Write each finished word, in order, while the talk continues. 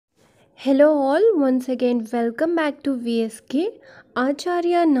Hello all, once again welcome back to VSK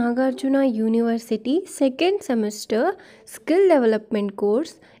Acharya Nagarjuna University second semester skill development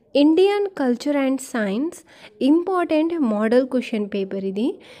course Indian culture and science important model question paper ఇది.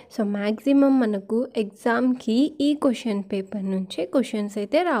 So maximum మనకు ఎగ్జామ్కి ఈ question paper నుంచే questions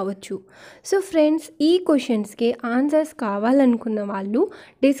అయితే రావచ్చు. So friends, ఈ క్వశ్చన్స్కి answers కావాలనుకున్న వాళ్ళు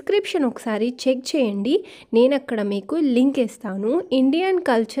డిస్క్రిప్షన్ ఒకసారి చెక్ చేయండి. నేను అక్కడ మీకు లింక్ ఇస్తాను. Indian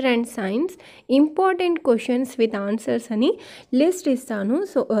culture and science important questions with answers అని లిస్ట్ ఇస్తాను.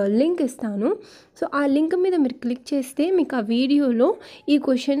 సో లింక్ ఇస్తాను. సో ఆ లింక్ మీద మీరు క్లిక్ చేస్తే మీకు ఆ వీడియోలో ఈ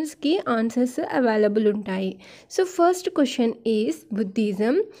క్వశ్చన్స్కి ఆన్సర్స్ అవైలబుల్ ఉంటాయి. So first question is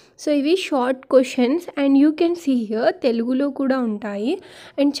Buddhism. So ఇవి short questions and you can see here తెలుగులో కూడా ఉంటాయి.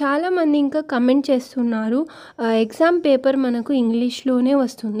 అండ్ చాలామంది ఇంకా కమెంట్ చేస్తున్నారు, ఎగ్జామ్ పేపర్ మనకు ఇంగ్లీష్లోనే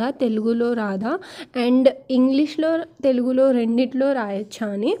వస్తుందా, తెలుగులో రాదా, అండ్ ఇంగ్లీష్లో తెలుగులో రెండిట్లో రాయొచ్చా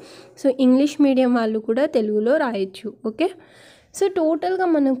అని. సో ఇంగ్లీష్ మీడియం వాళ్ళు కూడా తెలుగులో రాయొచ్చు. ఓకే, సో టోటల్గా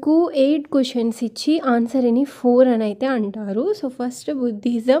మనకు 8 క్వశ్చన్స్ ఇచ్చి ఆన్సర్ అని 4 అని అయితే అంటారు. సో ఫస్ట్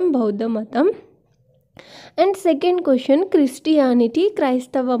బుద్ధిజం, బౌద్ధ మతం. అండ్ సెకండ్ క్వశ్చన్ క్రిస్టియానిటీ,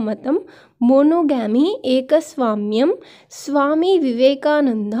 క్రైస్తవ మతం. Monogamy, ఏకస్వామ్యం. Swami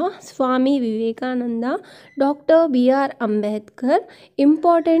Vivekananda. Doctor BR Ambedkar.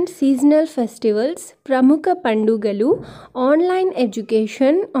 Important seasonal festivals, ప్రముఖ పండుగలు. ఆన్లైన్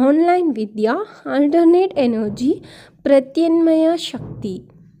ఎడ్యుకేషన్, ఆన్లైన్ విద్య. ఆల్టర్నేట్ ఎనర్జీ, ప్రత్యామ్నాయ శక్తి.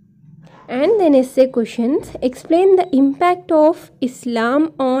 And then essay questions. Explain the impact of Islam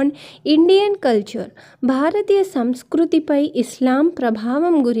on Indian culture. భారతీయ సంస్కృతిపై ఇస్లాం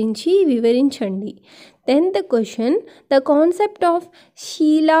ప్రభావం గురించి వివరించండి. 10th question. The concept of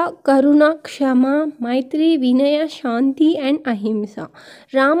శీల, కరుణ, క్షమ, మైత్రి, వినయ, శాంతి అండ్ అహింస.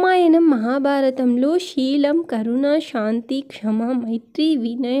 రామాయణం మహాభారతంలో శీలం, కరుణ, శాంతి, క్షమ, మైత్రి,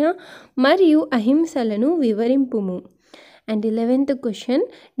 వినయ మరియు అహింసలను వివరింపుము. And 11th question.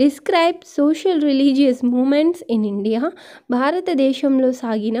 Describe social religious movements in India. భారతదేశంలో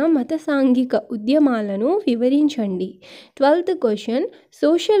సాగిన మత సాంఘిక ఉద్యమాలను వివరించండి. 12th question.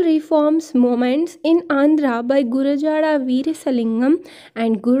 Social reforms movements in Andhra by Gurajada Veeresalingam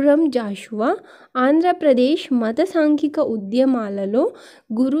and Gurram Jashuva. Andhra Pradesh మత సాంఘిక ఉద్యమాలలో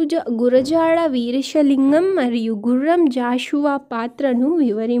గురజాడ వీరేశలింగం మరియు గుర్రం జాషువా పాత్రను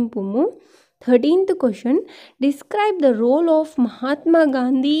వివరింపుము. 13th question. Describe the role of Mahatma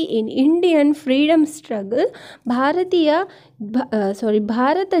Gandhi in Indian freedom struggle.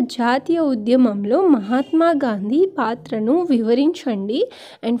 భారత జాతీయ ఉద్యమంలో మహాత్మా గాంధీ పాత్రను వివరించండి.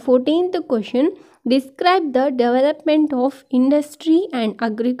 And 14th question. Describe the development of industry and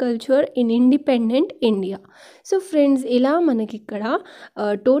agriculture in independent India. So friends, ఇలా మనకి ఇక్కడ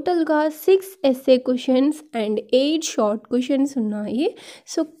టోటల్గా 6 essay questions and 8 short questions ఉన్నాయి.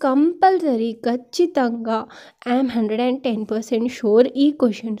 సో కంపల్సరీ ఖచ్చితంగా ఐఎమ్ 110% షూర్ ఈ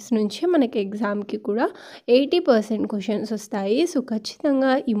క్వశ్చన్స్ నుంచే మనకి ఎగ్జామ్కి కూడా 80% క్వశ్చన్స్ వస్తాయి. సో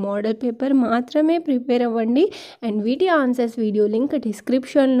ఖచ్చితంగా ఈ మోడల్ పేపర్ మాత్రమే ప్రిపేర్ అవ్వండి. అండ్ వీటి ఆన్సర్స్ వీడియో లింక్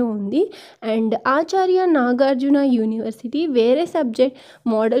డిస్క్రిప్షన్లో ఉంది. అండ్ ఆచార్య నాగార్జున యూనివర్సిటీ వేరే సబ్జెక్ట్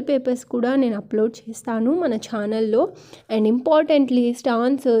మోడల్ పేపర్స్ కూడా నేను అప్లోడ్ చేస్తాను మన ఛానల్లో. అండ్ ఇంపార్టెంట్ లిస్ట్,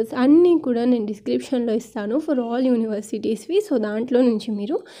 ఆన్సర్స్ అన్నీ కూడా నేను డిస్క్రిప్షన్లో ఇస్తాను ఫర్ ఆల్ యూనివర్సిటీస్వి. సో దాంట్లో నుంచి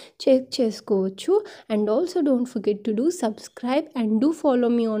మీరు చెక్ చేసుకోవచ్చు. And also don't forget to do subscribe and do follow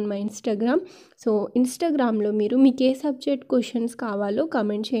me on my Instagram. So ఇన్స్టాగ్రామ్లో మీకు ఏ సబ్జెక్ట్ క్వశ్చన్స్ కావాలో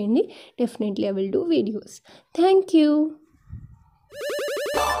కమెంట్ చేయండి. Definitely I will do videos. Thank you.